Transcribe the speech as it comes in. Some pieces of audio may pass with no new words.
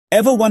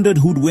Ever wondered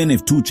who'd win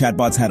if two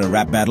chatbots had a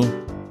rap battle?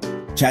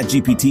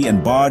 ChatGPT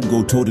and Bard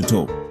go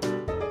toe-to-toe.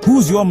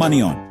 Who's your money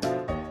on?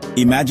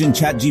 Imagine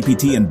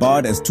ChatGPT and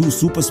Bard as two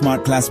super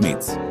smart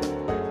classmates.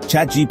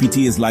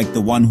 ChatGPT is like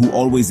the one who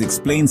always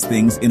explains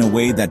things in a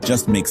way that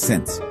just makes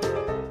sense.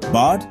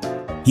 Bard?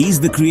 He's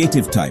the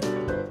creative type,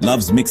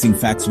 loves mixing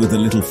facts with a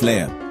little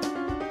flair.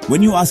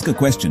 When you ask a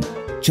question,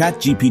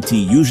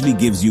 ChatGPT usually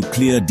gives you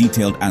clear,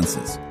 detailed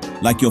answers,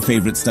 like your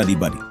favorite study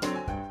buddy.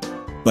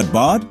 But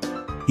Bard?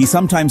 He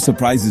sometimes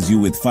surprises you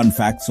with fun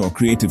facts or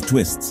creative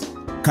twists,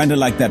 kinda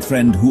like that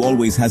friend who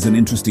always has an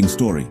interesting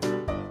story.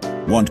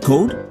 Want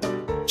code?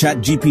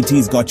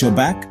 ChatGPT's got your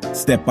back,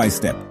 step by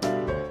step.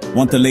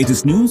 Want the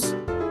latest news?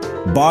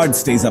 Bard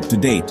stays up to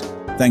date,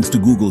 thanks to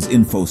Google's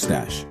info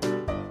stash.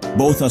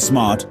 Both are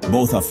smart,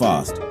 both are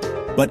fast,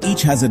 but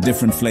each has a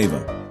different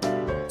flavor.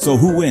 So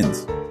who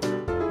wins?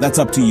 That's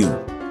up to you.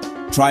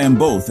 Try them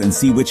both and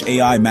see which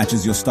AI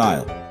matches your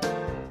style.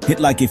 Hit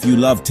like if you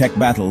love tech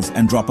battles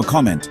and drop a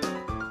comment.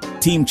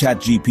 Team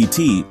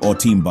ChatGPT or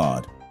Team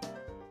Bard?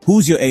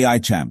 Who's your AI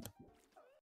champ?